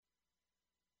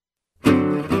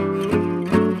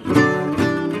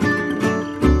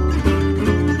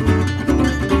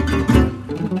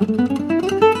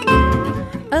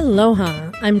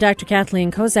Aloha, I'm Dr.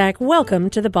 Kathleen Kozak. Welcome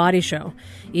to The Body Show.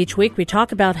 Each week we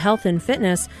talk about health and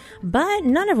fitness, but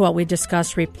none of what we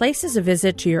discuss replaces a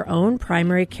visit to your own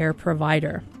primary care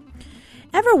provider.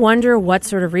 Ever wonder what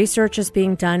sort of research is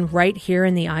being done right here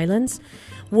in the islands?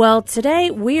 Well,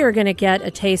 today we are going to get a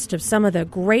taste of some of the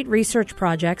great research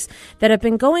projects that have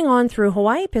been going on through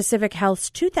Hawaii Pacific Health's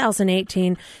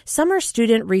 2018 Summer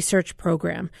Student Research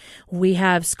Program. We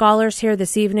have scholars here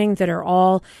this evening that are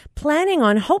all planning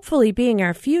on hopefully being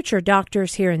our future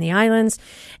doctors here in the islands,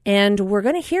 and we're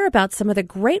going to hear about some of the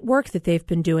great work that they've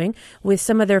been doing with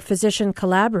some of their physician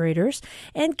collaborators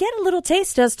and get a little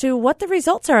taste as to what the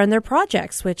results are in their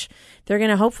projects, which they're going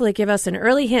to hopefully give us an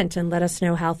early hint and let us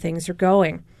know how things are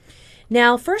going.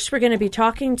 Now, first, we're going to be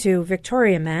talking to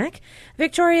Victoria Mack.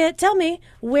 Victoria, tell me,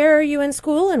 where are you in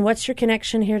school and what's your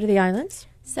connection here to the islands?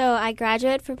 So I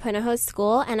graduated from Punahou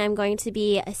School, and I'm going to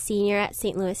be a senior at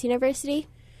St. Louis University.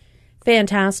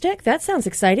 Fantastic. That sounds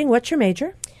exciting. What's your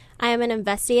major? I am an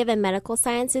investigative and medical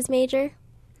sciences major.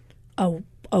 Oh,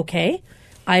 okay.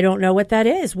 I don't know what that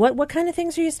is. What kind of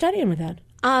things are you studying with that?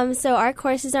 So our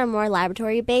courses are more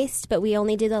laboratory-based, but we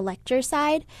only do the lecture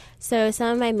side. So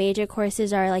some of my major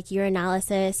courses are like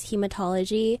urinalysis,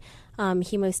 hematology,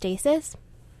 hemostasis.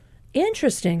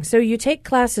 Interesting. So you take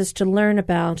classes to learn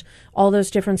about all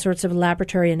those different sorts of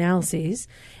laboratory analyses.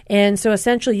 And so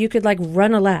essentially you could like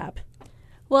run a lab.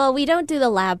 Well, we don't do the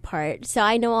lab part. So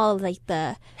I know all like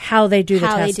the... How they do the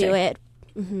testing. How they do it.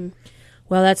 Mm-hmm.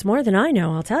 Well, that's more than I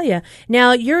know, I'll tell you.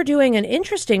 Now, you're doing an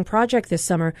interesting project this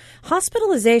summer,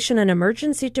 hospitalization and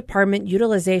emergency department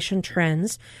utilization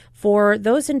trends for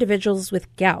those individuals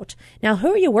with gout. Now,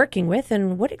 who are you working with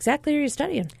and what exactly are you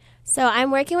studying? So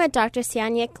I'm working with Dr.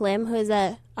 Sianyik Lim, who is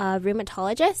a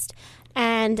rheumatologist,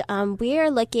 and we are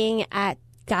looking at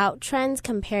gout trends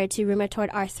compared to rheumatoid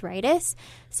arthritis.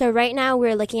 So right now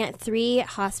we're looking at 3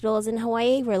 hospitals in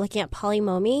Hawaii. We're looking at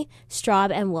Polymomie,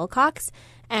 Straub, and Wilcox.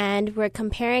 And we're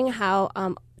comparing how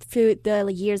through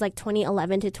the years like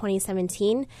 2011 to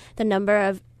 2017, the number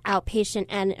of outpatient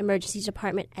and emergency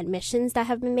department admissions that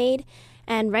have been made.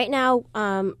 And right now,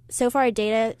 so far, our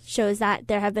data shows that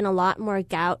there have been a lot more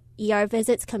gout ER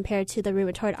visits compared to the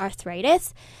rheumatoid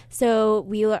arthritis. So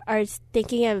we are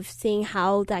thinking of seeing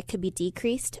how that could be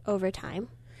decreased over time.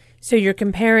 So you're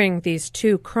comparing these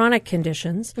 2 chronic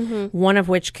conditions, one of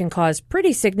which can cause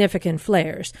pretty significant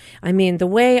flares. I mean, the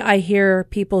way I hear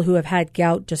people who have had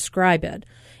gout describe it,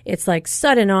 it's like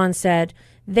sudden onset.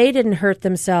 They didn't hurt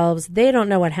themselves. They don't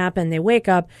know what happened. They wake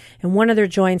up and one of their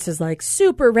joints is like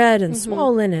super red and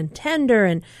swollen and tender.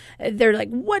 And they're like,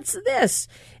 what's this?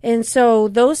 And so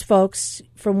those folks,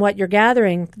 from what you're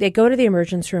gathering, they go to the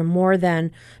emergency room more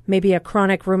than maybe a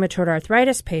chronic rheumatoid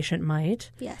arthritis patient might.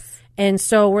 Yes. And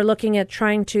so we're looking at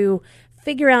trying to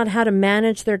figure out how to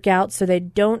manage their gout so they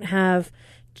don't have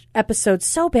episodes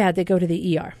so bad they go to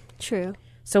the ER. True.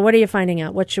 So what are you finding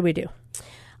out? What should we do?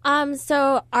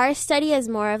 So our study is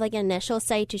more of like an initial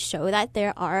study to show that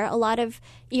there are a lot of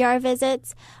ER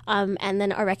visits. And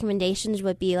then our recommendations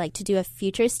would be like to do a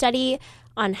future study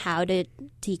on how to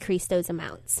decrease those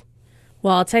amounts.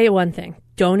 Well, I'll tell you one thing.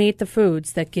 Don't eat the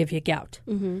foods that give you gout.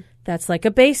 That's like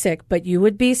a basic, but you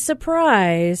would be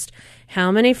surprised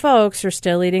how many folks are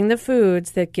still eating the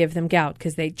foods that give them gout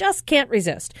because they just can't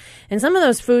resist. And some of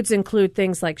those foods include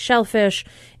things like shellfish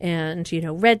and,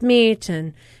 red meat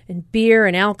and beer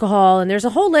and alcohol. And there's a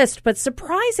whole list. But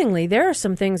surprisingly, there are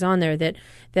some things on there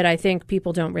that I think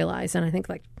people don't realize. And I think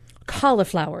like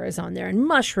cauliflower is on there and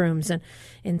mushrooms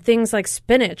and things like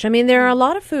spinach. I mean, there are a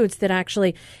lot of foods that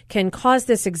actually can cause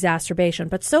this exacerbation,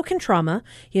 but so can trauma.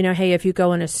 Hey, if you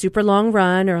go on a super long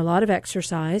run or a lot of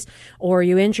exercise or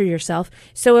you injure yourself.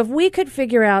 So if we could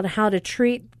figure out how to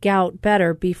treat gout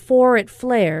better before it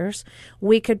flares,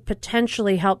 we could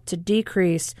potentially help to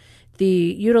decrease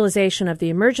the utilization of the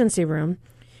emergency room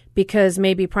because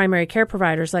maybe primary care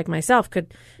providers like myself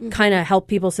could kind of help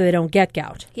people so they don't get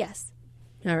gout. Yes.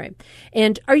 All right.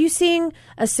 And are you seeing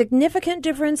a significant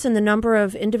difference in the number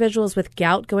of individuals with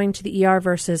gout going to the ER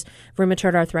versus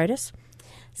rheumatoid arthritis?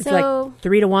 It's like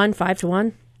 3 to 1, 5 to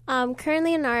 1?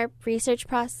 Currently in our research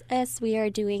process, we are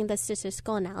doing the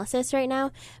statistical analysis right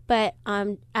now, but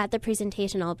at the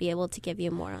presentation, I'll be able to give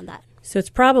you more on that. So it's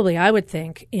probably, I would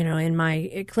think, in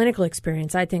my clinical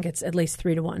experience, I think it's at least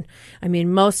 3 to 1. I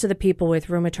mean, most of the people with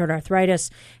rheumatoid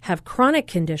arthritis have chronic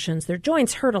conditions. Their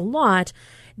joints hurt a lot.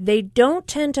 They don't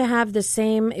tend to have the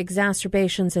same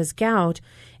exacerbations as gout.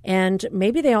 And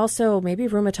maybe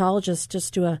rheumatologists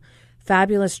just do a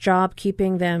fabulous job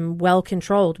keeping them well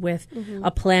controlled with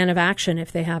a plan of action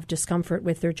if they have discomfort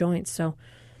with their joints. So,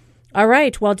 all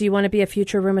right. Well, do you want to be a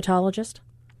future rheumatologist?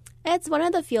 It's one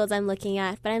of the fields I'm looking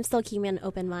at, but I'm still keeping an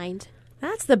open mind.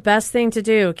 That's the best thing to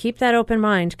do. Keep that open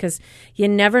mind, because you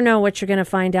never know what you're going to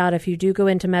find out if you do go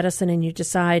into medicine and you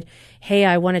decide, hey,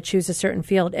 I want to choose a certain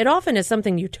field. It often is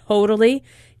something you totally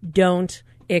don't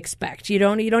expect. You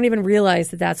don't even realize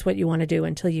that that's what you want to do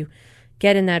until you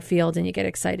get in that field and you get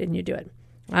excited and you do it.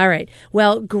 All right.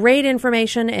 Well, great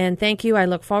information, and thank you. I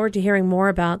look forward to hearing more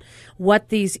about what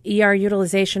these ER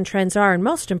utilization trends are, and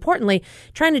most importantly,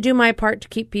 trying to do my part to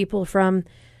keep people from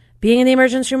being in the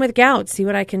emergency room with gout, see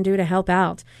what I can do to help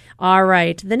out. All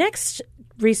right. The next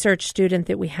research student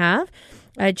that we have,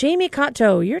 Jamie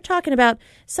Cotto, you're talking about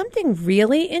something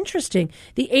really interesting.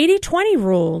 The 80-20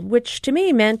 rule, which to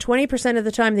me meant 20% of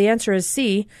the time the answer is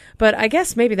C, but I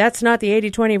guess maybe that's not the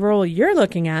 80-20 rule you're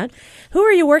looking at. Who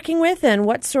are you working with, and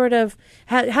what sort of,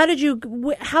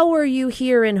 how are you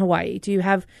here in Hawaii? Do you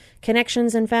have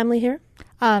connections and family here?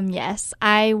 Yes,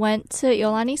 I went to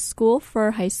Iolani School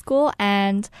for high school,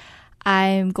 and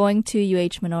I'm going to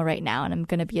UH Manoa right now, and I'm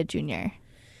going to be a junior.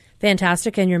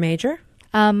 Fantastic. And your major?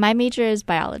 My major is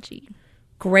biology.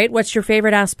 Great. What's your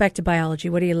favorite aspect of biology?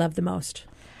 What do you love the most?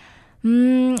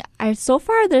 So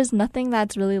far, there's nothing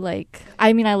that's really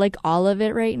I like all of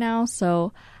it right now,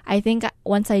 so I think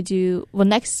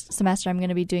next semester I'm going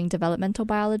to be doing developmental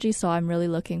biology, so I'm really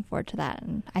looking forward to that,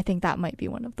 and I think that might be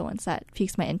one of the ones that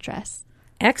piques my interest.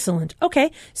 Excellent. Okay.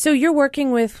 So you're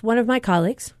working with one of my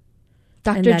colleagues.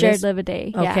 Dr. Jared Livaday.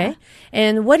 Okay. Yeah.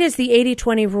 And what is the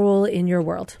 80-20 rule in your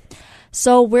world?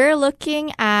 So we're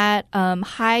looking at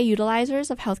high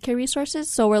utilizers of healthcare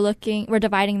resources. So we're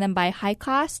dividing them by high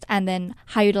cost and then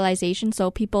high utilization. So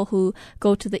people who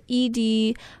go to the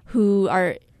ED, who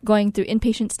are going through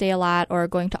inpatient stay a lot or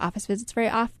going to office visits very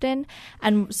often.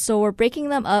 And so we're breaking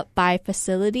them up by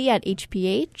facility at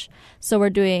HPH. So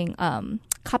we're doing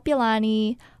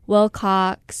Kapiolani,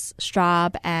 Wilcox,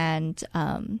 Straub, and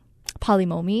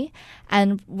Polymomi,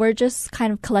 and we're just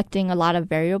kind of collecting a lot of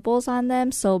variables on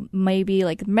them. So maybe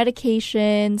like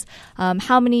medications,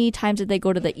 how many times did they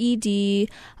go to the ED,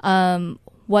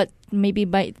 what maybe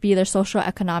might be their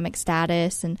socioeconomic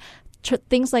status, and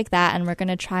things like that. And we're going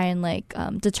to try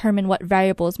and determine what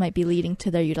variables might be leading to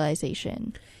their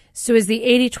utilization. So is the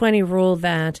 80-20 rule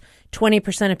that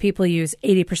 20% of people use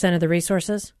 80% of the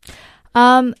resources?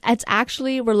 It's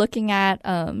actually, we're looking at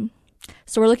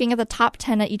the top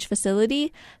 10 at each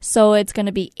facility. So it's going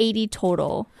to be 80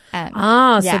 total.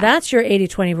 So that's your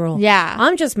 80-20 rule. Yeah.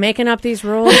 I'm just making up these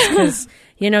rules because,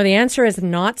 the answer is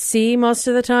not C most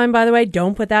of the time, by the way.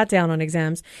 Don't put that down on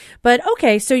exams. But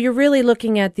okay, so you're really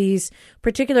looking at these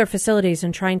particular facilities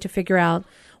and trying to figure out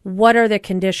what are the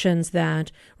conditions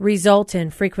that result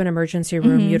in frequent emergency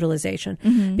room utilization.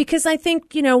 Mm-hmm. Because I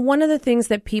think, one of the things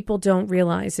that people don't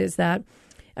realize is that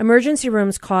emergency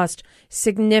rooms cost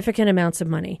significant amounts of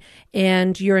money,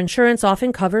 and your insurance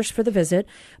often covers for the visit.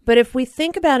 But if we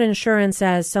think about insurance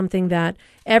as something that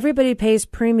everybody pays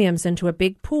premiums into a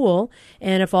big pool,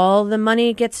 and if all the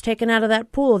money gets taken out of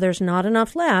that pool, there's not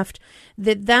enough left,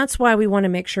 that's why we want to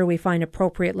make sure we find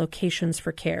appropriate locations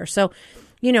for care. So,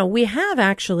 we have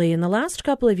actually, in the last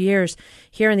couple of years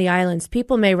here in the islands,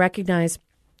 people may recognize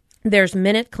there's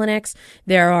minute clinics,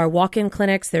 there are walk-in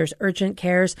clinics, there's urgent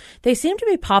cares. They seem to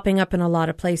be popping up in a lot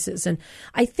of places. And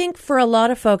I think for a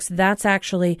lot of folks, that's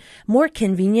actually more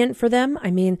convenient for them. I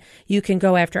mean, you can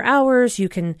go after hours. You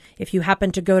can, if you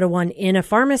happen to go to one in a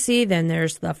pharmacy, then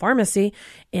there's the pharmacy.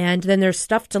 And then there's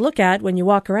stuff to look at when you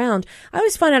walk around. I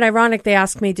always find it ironic. They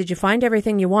ask me, did you find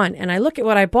everything you want? And I look at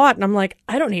what I bought and I'm like,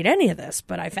 I don't need any of this,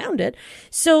 but I found it.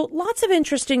 So lots of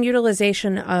interesting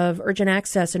utilization of urgent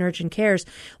access and urgent cares,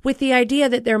 with the idea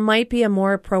that there might be a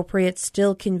more appropriate,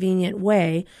 still convenient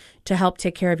way to help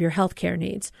take care of your healthcare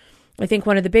needs. I think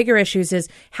one of the bigger issues is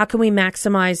how can we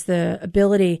maximize the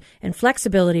ability and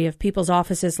flexibility of people's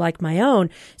offices like my own,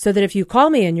 so that if you call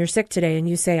me and you're sick today and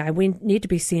you say, we need to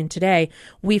be seen today,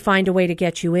 we find a way to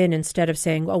get you in instead of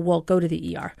saying, oh, well, go to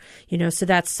the ER. So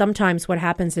that's sometimes what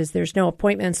happens is there's no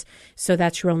appointments, so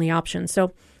that's your only option.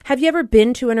 So have you ever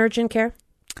been to an urgent care?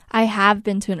 I have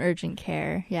been to an urgent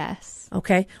care, yes.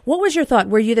 Okay. What was your thought?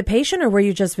 Were you the patient or were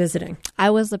you just visiting? I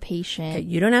was the patient. Okay,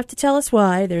 you don't have to tell us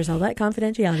why. There's all that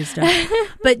confidentiality stuff.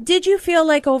 But did you feel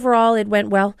like overall it went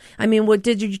well? I mean,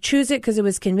 did you choose it because it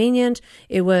was convenient?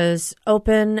 It was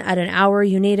open at an hour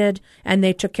you needed, and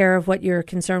they took care of what your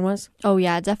concern was? Oh,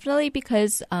 yeah, definitely,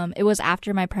 because it was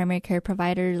after my primary care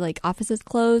provider offices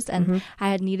closed, and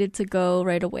I had needed to go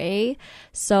right away.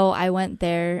 So I went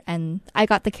there and I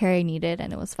got the care I needed,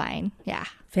 and it was fine. Yeah.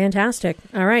 Fantastic.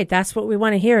 All right. That's what we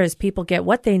want to hear is people get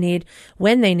what they need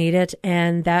when they need it.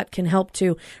 And that can help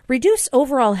to reduce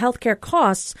overall healthcare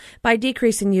costs by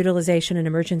decreasing utilization in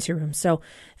emergency rooms. So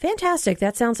fantastic.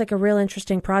 That sounds like a real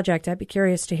interesting project. I'd be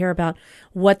curious to hear about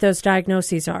what those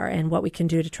diagnoses are and what we can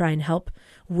do to try and help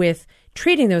with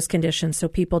treating those conditions so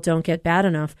people don't get bad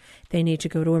enough they need to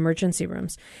go to emergency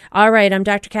rooms. All right, I'm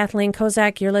Dr. Kathleen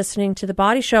Kozak. You're listening to The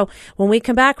Body Show. When we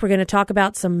come back, we're going to talk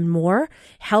about some more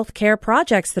healthcare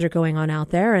projects that are going on out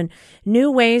there and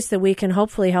new ways that we can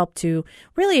hopefully help to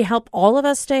really help all of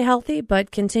us stay healthy,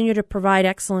 but continue to provide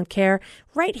excellent care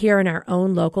right here in our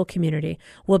own local community.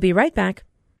 We'll be right back.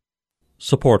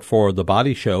 Support for The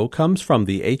Body Show comes from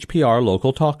the HPR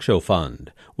Local Talk Show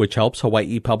Fund, which helps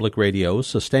Hawaii Public Radio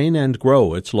sustain and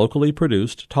grow its locally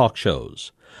produced talk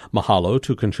shows. Mahalo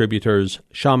to contributors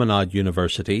Chaminade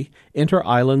University,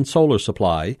 Inter-Island Solar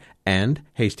Supply, and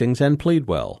Hastings and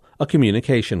Pleadwell, a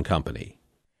communication company.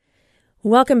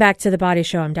 Welcome back to The Body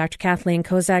Show. I'm Dr. Kathleen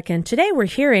Kozak, and today we're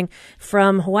hearing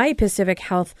from Hawaii Pacific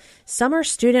Health Summer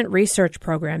Student Research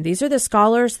Program. These are the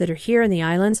scholars that are here in the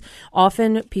islands,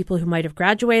 often people who might have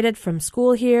graduated from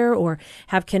school here or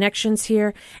have connections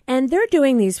here, and they're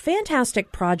doing these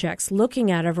fantastic projects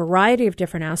looking at a variety of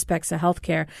different aspects of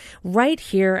healthcare right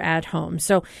here at home.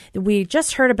 So we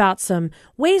just heard about some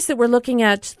ways that we're looking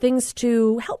at things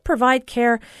to help provide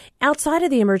care outside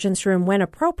of the emergency room when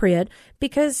appropriate,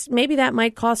 because maybe that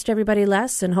might cost everybody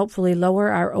less and hopefully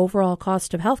lower our overall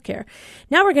cost of healthcare.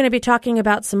 Now we're going to be talking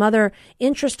about some other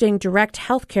interesting direct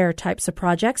healthcare types of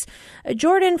projects.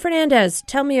 Jordan Fernandez,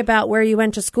 tell me about where you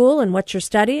went to school and what you're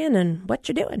studying and what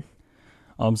you're doing.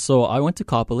 So I went to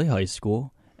Kapolei High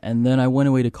School, and then I went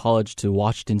away to college to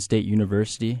Washington State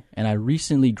University, and I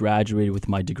recently graduated with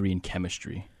my degree in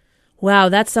chemistry. Wow,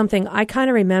 that's something I kind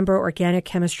of remember, organic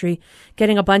chemistry,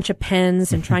 getting a bunch of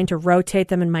pens and trying to rotate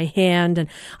them in my hand. And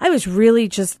I was really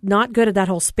just not good at that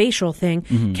whole spatial thing.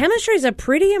 Mm-hmm. Chemistry is a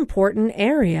pretty important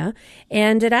area,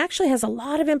 and it actually has a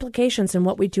lot of implications in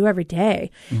what we do every day.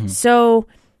 Mm-hmm. So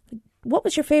what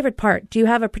was your favorite part? Do you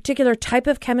have a particular type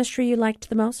of chemistry you liked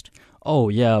the most? Oh,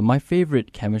 yeah. My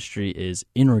favorite chemistry is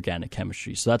inorganic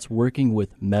chemistry. So that's working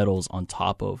with metals on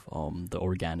top of the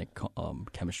organic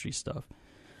chemistry stuff.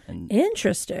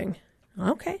 Interesting.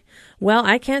 Okay. Well,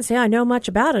 I can't say I know much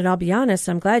about it, I'll be honest.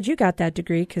 I'm glad you got that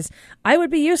degree because I would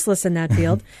be useless in that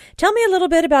field. Tell me a little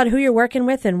bit about who you're working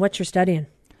with and what you're studying.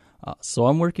 So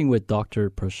I'm working with Dr.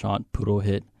 Prashant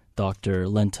Purohit, Dr.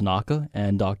 Len Tanaka,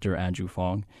 and Dr. Andrew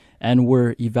Fong, and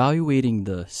we're evaluating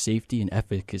the safety and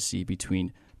efficacy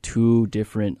between two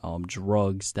different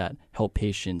drugs that help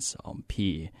patients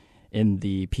pee in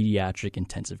the pediatric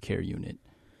intensive care unit.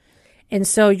 And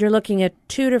so you're looking at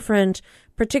two different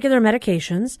particular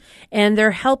medications, and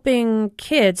they're helping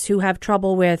kids who have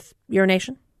trouble with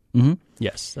urination? Mm-hmm.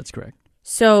 Yes, that's correct.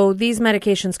 So these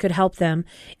medications could help them.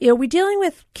 Are we dealing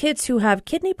with kids who have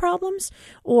kidney problems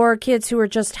or kids who are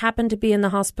just happen to be in the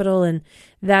hospital and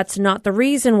that's not the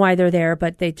reason why they're there,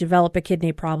 but they develop a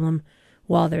kidney problem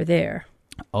while they're there?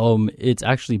 It's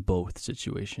actually both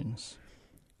situations.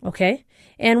 Okay.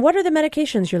 And what are the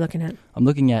medications you're looking at? I'm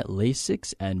looking at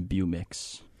Lasix and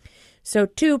Bumix. So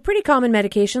two pretty common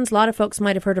medications. A lot of folks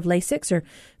might have heard of Lasix or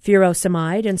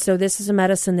furosemide. And so this is a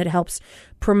medicine that helps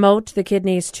promote the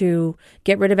kidneys to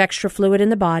get rid of extra fluid in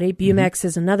the body. Bumix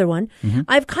is another one. Mm-hmm.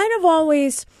 I've kind of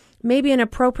always maybe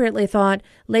inappropriately thought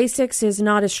Lasix is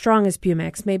not as strong as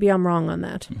Bumix. Maybe I'm wrong on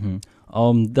that.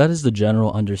 Mm-hmm. That is the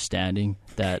general understanding.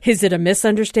 That is it a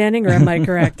misunderstanding or am I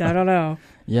correct? I don't know.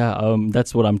 Yeah,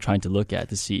 that's what I'm trying to look at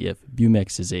to see if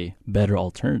Bumix is a better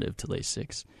alternative to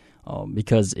Lasix,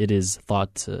 because it is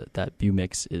thought that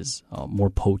Bumix is more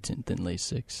potent than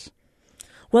Lasix.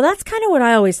 Well, that's kind of what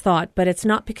I always thought, but it's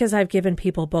not because I've given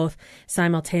people both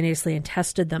simultaneously and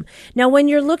tested them. Now, when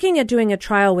you're looking at doing a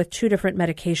trial with two different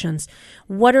medications,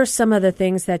 what are some of the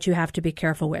things that you have to be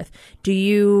careful with? Do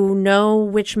you know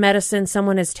which medicine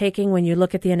someone is taking when you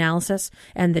look at the analysis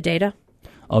and the data?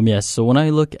 Yes. So when I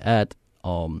look at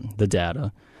the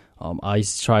data, I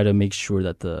try to make sure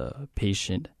that the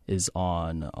patient is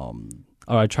on,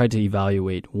 or I try to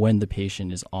evaluate when the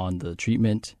patient is on the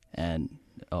treatment and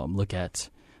look at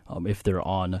if they're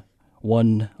on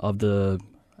one of the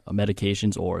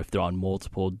medications or if they're on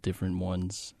multiple different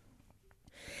ones.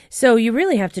 So you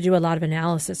really have to do a lot of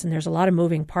analysis, and there's a lot of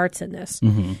moving parts in this.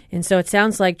 Mm-hmm. And so it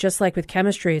sounds like, just like with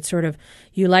chemistry, it's sort of,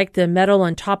 you like the metal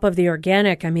on top of the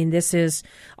organic. I mean, this is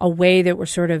a way that we're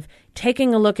sort of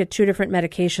taking a look at two different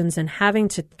medications and having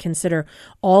to consider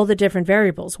all the different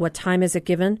variables. What time is it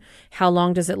given? How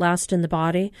long does it last in the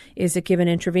body? Is it given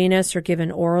intravenous or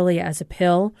given orally as a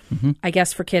pill? I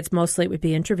guess for kids, mostly it would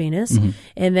be intravenous.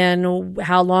 And then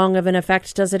how long of an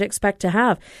effect does it expect to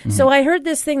have? So I heard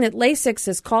this thing that Lasix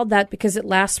is called that because it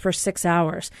lasts for 6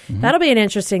 hours. That'll be an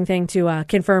interesting thing to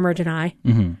confirm or deny.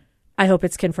 I hope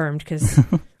it's confirmed because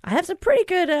I have some pretty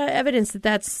good evidence that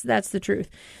that's the truth.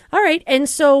 All right. And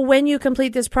so when you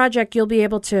complete this project, you'll be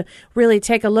able to really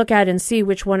take a look at and see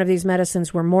which one of these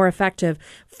medicines were more effective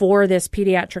for this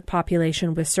pediatric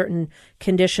population with certain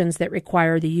conditions that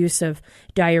require the use of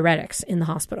diuretics in the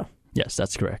hospital. Yes,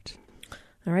 that's correct.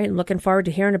 All right, looking forward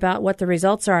to hearing about what the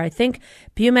results are. I think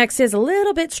Bumex is a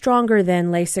little bit stronger than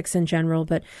Lasix in general,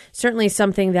 but certainly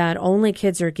something that only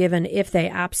kids are given if they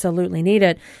absolutely need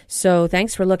it. So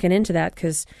thanks for looking into that,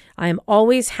 because I am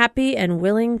always happy and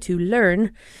willing to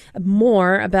learn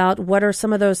more about what are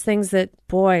some of those things that,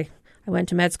 boy, I went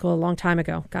to med school a long time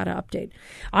ago. Got to update.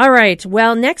 All right,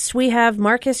 well, next we have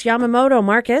Marcus Yamamoto.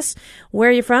 Marcus, where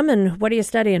are you from and what are you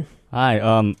studying?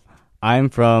 Hi, I'm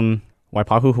from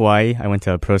Waipahu, Hawaii. I went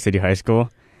to Pro City High School,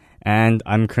 and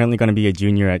I'm currently going to be a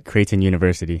junior at Creighton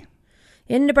University.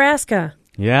 In Nebraska.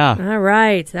 Yeah. All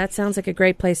right. That sounds like a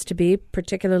great place to be,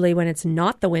 particularly when it's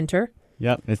not the winter.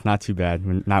 Yep, it's not too bad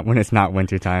when it's not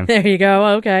winter time. There you go.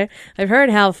 Okay. I've heard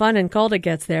how fun and cold it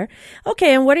gets there.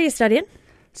 Okay, and what are you studying?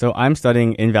 So I'm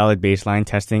studying invalid baseline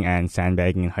testing and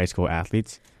sandbagging in high school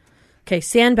athletes. Okay,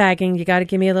 sandbagging. You got to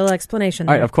give me a little explanation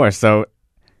there. All right, of course. So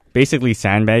basically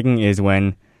sandbagging is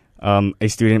when a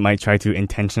student might try to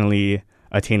intentionally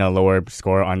attain a lower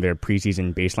score on their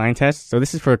preseason baseline test. So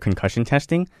this is for concussion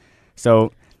testing.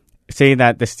 So say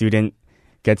that the student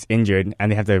gets injured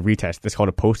and they have to retest. It's called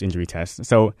a post-injury test.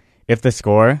 So if the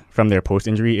score from their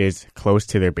post-injury is close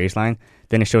to their baseline,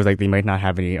 then it shows like they might not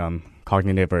have any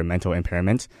cognitive or mental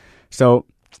impairments. So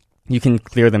you can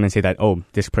clear them and say that, oh,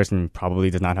 this person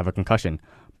probably does not have a concussion.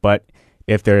 But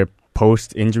if their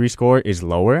post-injury score is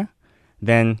lower,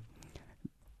 then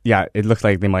yeah, it looks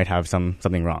like they might have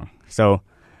something wrong. So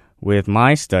with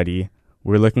my study,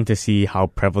 we're looking to see how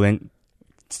prevalent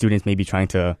students may be trying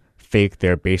to fake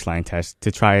their baseline test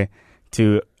to try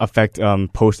to affect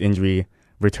post-injury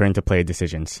return to play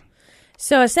decisions.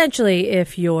 So essentially,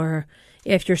 if you're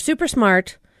super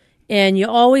smart and you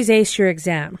always ace your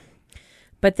exam,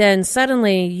 but then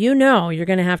suddenly you're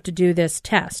going to have to do this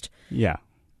test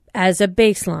as a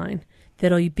baseline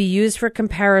that'll be used for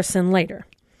comparison later.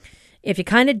 If you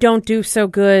kind of don't do so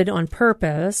good on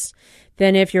purpose,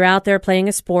 then if you're out there playing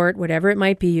a sport, whatever it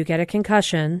might be, you get a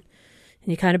concussion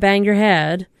and you kind of bang your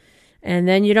head and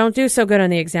then you don't do so good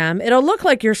on the exam, it'll look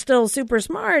like you're still super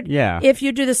smart if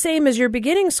you do the same as your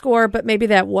beginning score, but maybe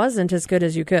that wasn't as good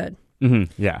as you could.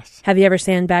 Yes. Have you ever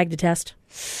sandbagged a test?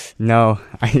 No,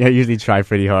 I usually try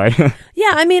pretty hard.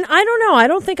 Yeah, I mean, I don't know. I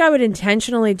don't think I would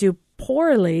intentionally do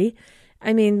poorly.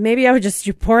 I mean, maybe I would just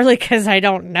do poorly because I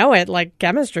don't know it, like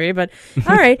chemistry. But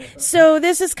all right. So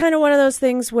this is kind of one of those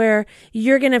things where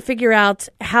you're going to figure out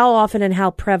how often and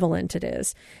how prevalent it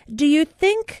is. Do you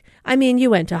think, I mean, you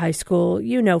went to high school,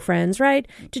 you know friends, right?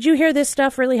 Did you hear this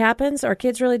stuff really happens? Are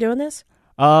kids really doing this?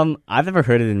 I've never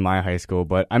heard it in my high school,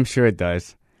 but I'm sure it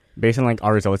does. Based on like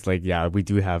our results, like, yeah, we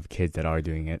do have kids that are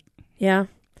doing it. Yeah.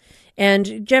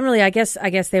 And generally, I guess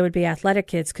they would be athletic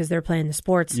kids because they're playing the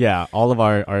sports. Yeah, all of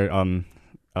our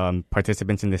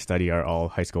participants in this study are all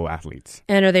high school athletes.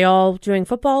 And are they all doing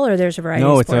football, or there's a variety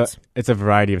of sports? No, it's a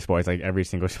variety of sports, like every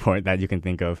single sport that you can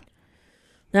think of.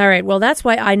 All right. Well, that's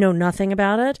why I know nothing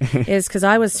about it, is because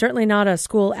I was certainly not a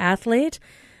school athlete.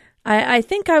 I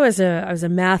think I was a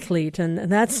mathlete,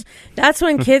 and that's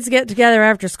when kids get together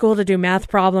after school to do math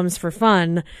problems for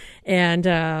fun, and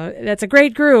that's a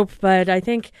great group. But I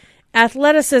think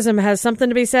athleticism has something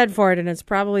to be said for it, and it's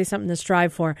probably something to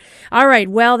strive for. All right.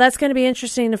 Well, that's going to be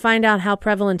interesting to find out how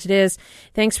prevalent it is.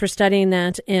 Thanks for studying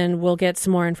that, and we'll get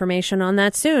some more information on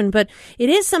that soon. But it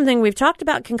is something we've talked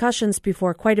about concussions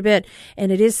before quite a bit,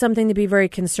 and it is something to be very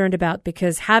concerned about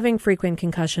because having frequent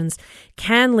concussions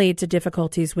can lead to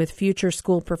difficulties with future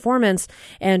school performance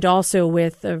and also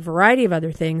with a variety of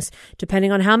other things.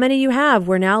 Depending on how many you have,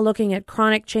 we're now looking at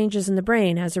chronic changes in the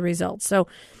brain as a result. So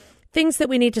things that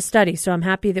we need to study. So I'm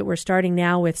happy that we're starting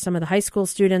now with some of the high school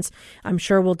students. I'm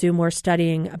sure we'll do more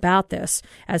studying about this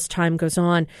as time goes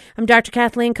on. I'm Dr.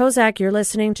 Kathleen Kozak. You're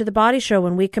listening to The Body Show.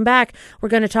 When we come back, we're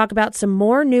going to talk about some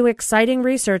more new exciting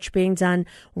research being done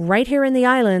right here in the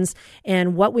islands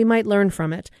and what we might learn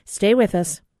from it. Stay with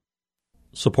us.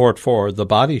 Support for The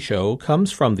Body Show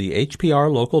comes from the HPR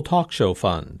Local Talk Show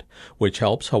Fund, which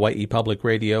helps Hawaii Public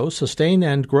Radio sustain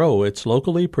and grow its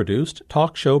locally produced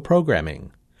talk show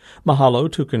programming. Mahalo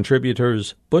to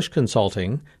contributors Bush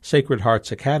Consulting, Sacred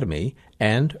Hearts Academy,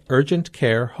 and Urgent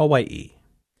Care Hawaii.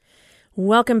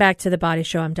 Welcome back to The Body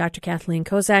Show. I'm Dr. Kathleen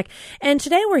Kozak, and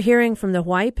today we're hearing from the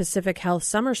Hawaii Pacific Health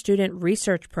Summer Student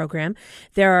Research Program.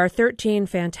 There are 13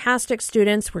 fantastic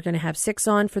students. We're going to have 6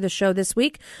 on for the show this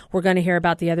week. We're going to hear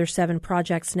about the other 7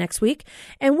 projects next week.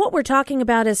 And what we're talking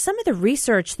about is some of the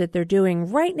research that they're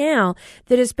doing right now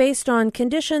that is based on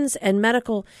conditions and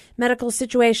medical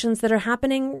situations that are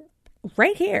happening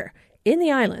right here in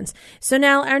the islands. So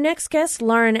now our next guest,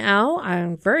 Lauren Au.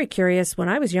 I'm very curious. When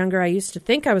I was younger, I used to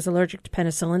think I was allergic to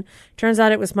penicillin. Turns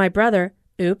out it was my brother.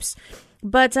 Oops.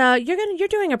 But you're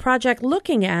doing a project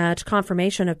looking at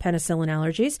confirmation of penicillin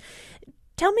allergies.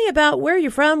 Tell me about where you're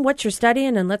from, what you're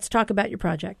studying, and let's talk about your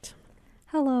project.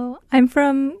 Hello. I'm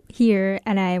from here,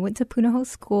 and I went to Punahou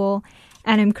School,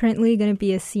 and I'm currently going to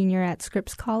be a senior at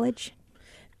Scripps College.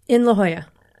 In La Jolla?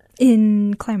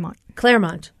 In Claremont.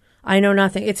 Claremont. I know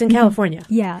nothing. It's in California.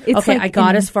 Yeah. It's okay, I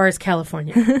got as far as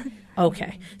California.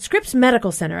 Okay. Scripps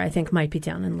Medical Center, I think, might be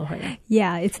down in La Jolla.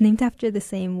 Yeah, it's named after the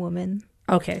same woman.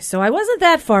 Okay, so I wasn't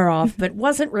that far off, but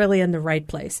wasn't really in the right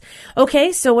place.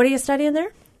 Okay, so what are you studying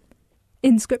there?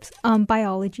 In Scripps,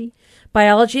 biology.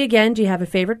 Biology again. Do you have a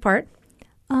favorite part?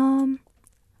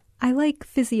 I like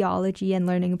physiology and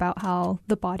learning about how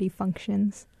the body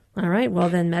functions. All right. Well,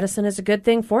 then medicine is a good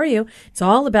thing for you. It's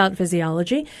all about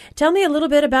physiology. Tell me a little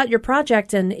bit about your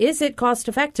project, and is it cost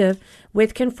effective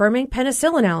with confirming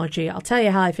penicillin allergy? I'll tell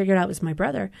you how I figured out it was my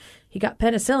brother. He got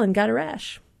penicillin, got a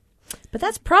rash. But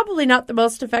that's probably not the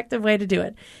most effective way to do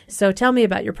it. So tell me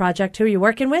about your project, who you're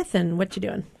working with, and what you're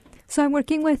doing. So I'm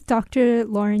working with Dr.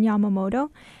 Lauren Yamamoto,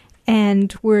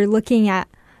 and we're looking at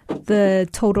the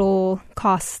total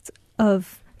cost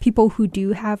of people who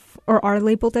do have or are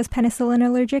labeled as penicillin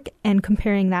allergic and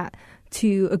comparing that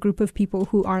to a group of people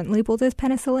who aren't labeled as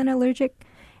penicillin allergic.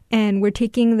 And we're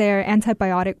taking their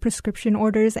antibiotic prescription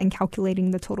orders and calculating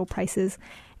the total prices.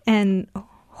 And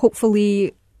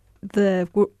hopefully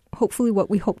what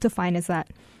we hope to find is that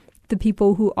the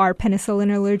people who are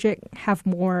penicillin allergic have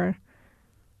more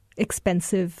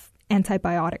expensive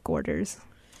antibiotic orders.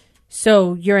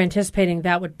 So you're anticipating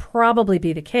that would probably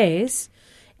be the case.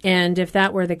 And if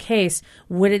that were the case,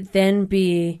 would it then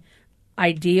be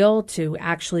ideal to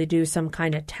actually do some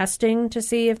kind of testing to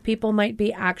see if people might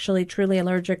be actually truly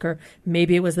allergic, or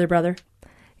maybe it was their brother?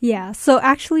 Yeah, so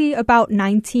actually about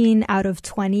 19 out of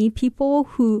 20 people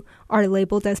who are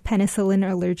labeled as penicillin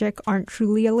allergic aren't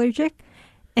truly allergic.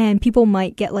 And people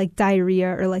might get like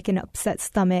diarrhea or like an upset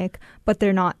stomach, but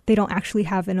they don't actually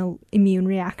have an immune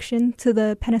reaction to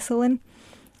the penicillin.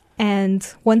 And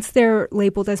once they're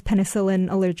labeled as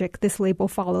penicillin allergic, this label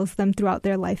follows them throughout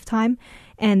their lifetime,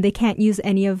 and they can't use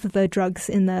any of the drugs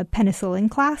in the penicillin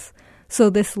class.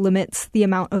 So this limits the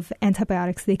amount of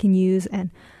antibiotics they can use, and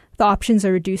the options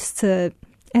are reduced to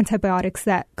antibiotics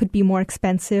that could be more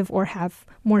expensive or have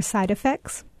more side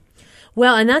effects.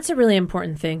 Well, and that's a really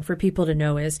important thing for people to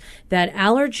know, is that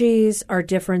allergies are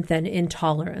different than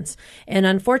intolerance. And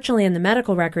unfortunately, in the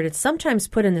medical record, it's sometimes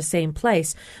put in the same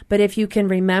place. But if you can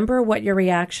remember what your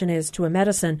reaction is to a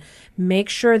medicine, make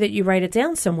sure that you write it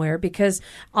down somewhere, because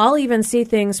I'll even see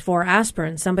things for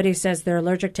aspirin. Somebody says they're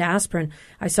allergic to aspirin.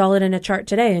 I saw it in a chart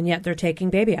today, and yet they're taking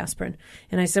baby aspirin.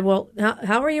 And I said, well,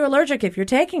 how are you allergic if you're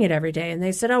taking it every day? And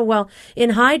they said, oh, well,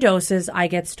 in high doses, I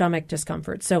get stomach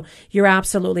discomfort. So you're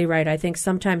absolutely right. I think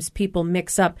sometimes people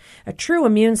mix up a true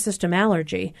immune system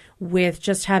allergy with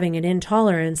just having an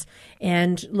intolerance.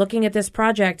 And looking at this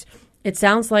project, it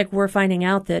sounds like we're finding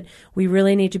out that we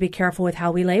really need to be careful with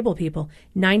how we label people.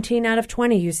 19 out of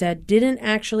 20, you said, didn't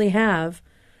actually have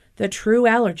the true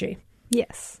allergy.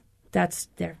 Yes. That's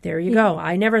there you go.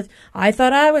 I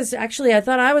thought I was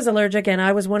allergic, and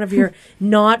I was one of your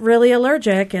not really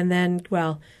allergic. And then,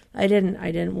 well, I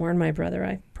didn't warn my brother.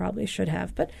 I probably should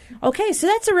have. But okay, so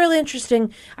that's a really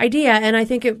interesting idea, and I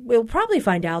think we'll probably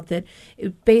find out that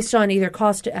based on either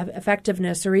cost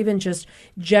effectiveness or even just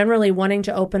generally wanting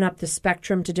to open up the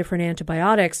spectrum to different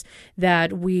antibiotics,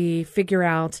 that we figure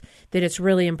out that it's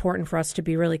really important for us to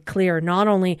be really clear, not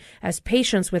only as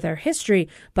patients with our history,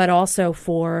 but also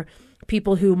for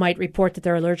people who might report that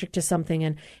they're allergic to something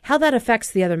and how that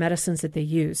affects the other medicines that they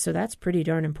use. So that's pretty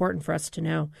darn important for us to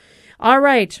know. All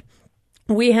right.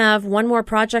 We have one more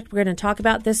project we're going to talk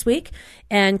about this week.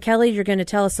 And Kelly, you're going to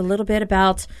tell us a little bit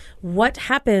about what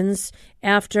happens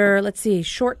after,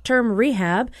 short-term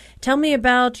rehab. Tell me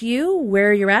about you,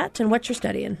 where you're at, and what you're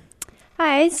studying.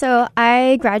 Hi, so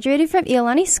I graduated from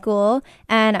Iolani School,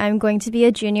 and I'm going to be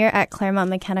a junior at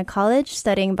Claremont McKenna College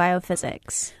studying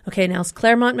biophysics. Okay, now is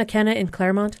Claremont McKenna in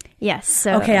Claremont? Yes.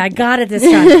 So, okay, I got it this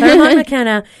time. Claremont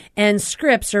McKenna and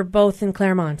Scripps are both in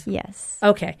Claremont. Yes.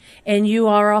 Okay, and you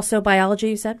are also biology,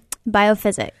 you said?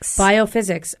 Biophysics.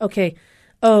 Biophysics. Okay.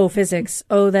 Oh, physics.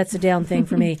 Oh, that's a down thing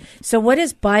for me. So what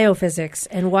is biophysics,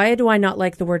 and why do I not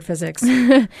like the word physics?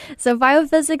 So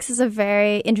biophysics is a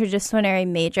very interdisciplinary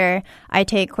major. I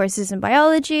take courses in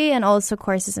biology and also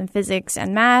courses in physics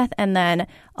and math, and then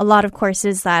a lot of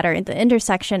courses that are in the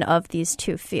intersection of these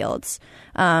two fields.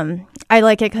 I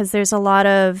like it because there's a lot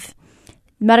of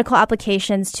medical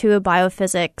applications to a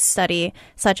biophysics study,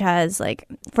 such as, like,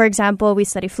 for example, we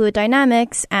study fluid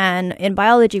dynamics, and in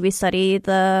biology we study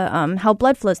the how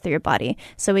blood flows through your body.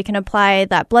 So we can apply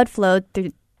that blood flow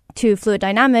to fluid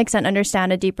dynamics and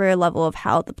understand a deeper level of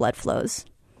how the blood flows.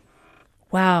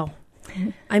 Wow.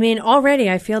 I mean, already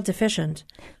I feel deficient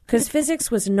because physics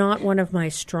was not one of my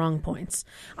strong points.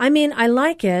 I mean, I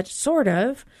like it, sort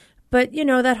of. But, you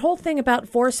know, that whole thing about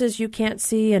forces you can't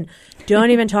see, and don't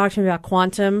even talk to me about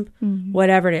quantum,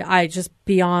 whatever it is. I just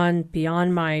beyond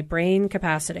my brain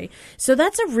capacity. So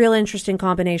that's a real interesting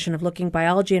combination of looking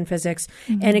biology and physics.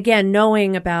 And again,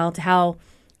 knowing about how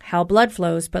blood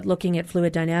flows, but looking at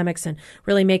fluid dynamics and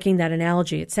really making that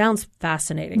analogy. It sounds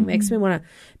fascinating. Makes me want to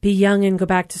be young and go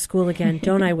back to school again.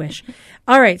 Don't I wish?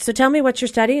 All right. So tell me what you're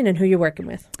studying and who you're working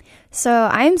with. So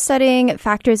I'm studying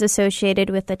factors associated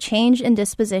with the change in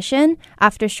disposition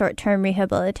after short-term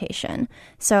rehabilitation.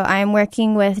 So I'm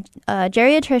working with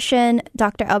geriatrician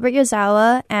Dr. Albert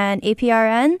Yozawa and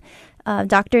APRN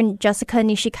Dr. Jessica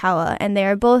Nishikawa, and they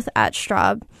are both at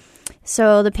Straub.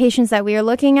 So the patients that we are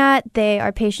looking at, they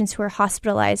are patients who are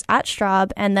hospitalized at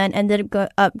Straub and then ended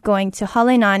up going to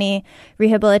Hawaiiani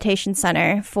Rehabilitation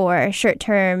Center for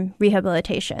short-term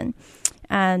rehabilitation.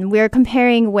 And we're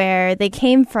comparing where they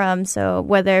came from, so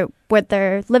what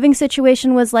their living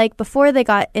situation was like before they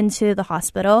got into the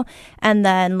hospital, and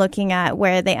then looking at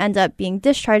where they end up being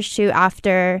discharged to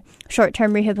after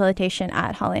short-term rehabilitation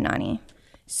at Hawaiiani.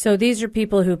 So these are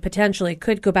people who potentially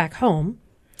could go back home.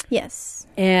 Yes.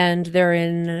 And they're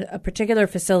in a particular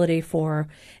facility for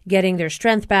getting their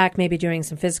strength back, maybe doing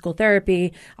some physical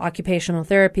therapy, occupational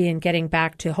therapy, and getting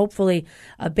back to hopefully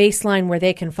a baseline where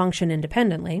they can function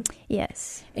independently.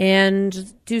 Yes.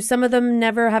 And do some of them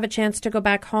never have a chance to go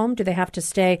back home? Do they have to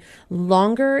stay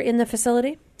longer in the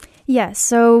facility? Yes.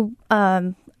 So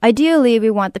ideally,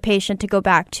 we want the patient to go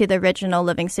back to the original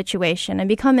living situation and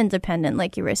become independent,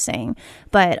 like you were saying.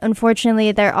 But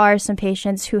unfortunately, there are some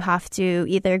patients who have to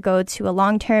either go to a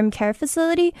long-term care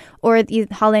facility, or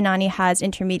Hawaiiani has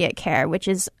intermediate care, which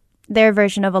is their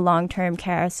version of a long-term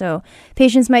care. So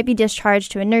patients might be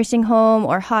discharged to a nursing home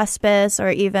or hospice or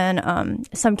even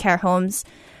some care homes.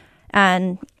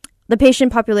 And the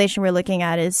patient population we're looking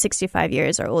at is 65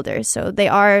 years or older. So they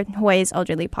are Hawaii's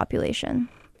elderly population.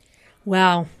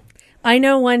 Wow. I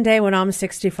know one day when I'm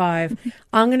 65,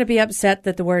 I'm going to be upset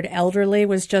that the word elderly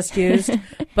was just used.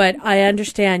 But I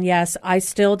understand, yes, I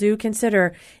still do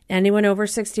consider anyone over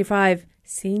 65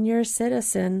 senior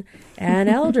citizen and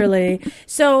elderly.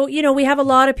 So, you know, we have a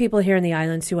lot of people here in the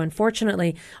islands who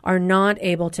unfortunately are not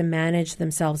able to manage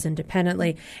themselves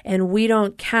independently. And we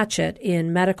don't catch it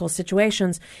in medical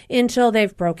situations until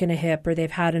they've broken a hip or they've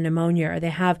had a pneumonia or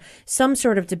they have some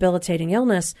sort of debilitating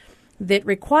illness that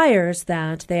requires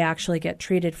that they actually get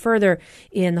treated further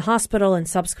in the hospital. And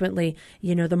subsequently,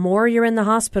 you know, the more you're in the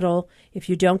hospital, if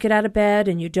you don't get out of bed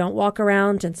and you don't walk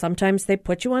around, and sometimes they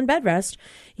put you on bed rest,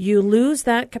 you lose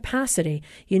that capacity.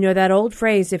 You know, that old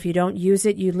phrase, if you don't use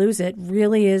it, you lose it,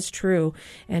 really is true.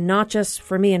 And not just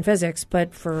for me in physics,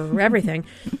 but for everything.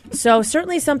 So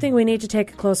certainly something we need to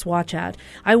take a close watch at.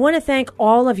 I want to thank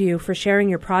all of you for sharing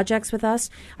your projects with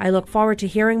us. I look forward to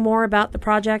hearing more about the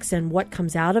projects and what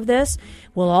comes out of this.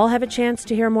 We'll all have a chance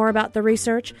to hear more about the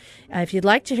research. If you'd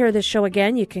like to hear this show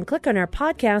again, you can click on our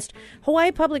podcast,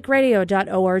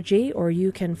 hawaiipublicradio.org, or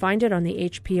you can find it on the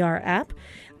HPR app.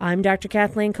 I'm Dr.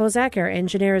 Kathleen Kozak. Our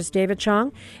engineer is David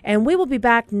Chong, and we will be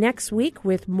back next week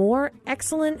with more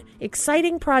excellent,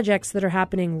 exciting projects that are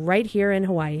happening right here in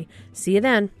Hawaii. See you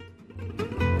then.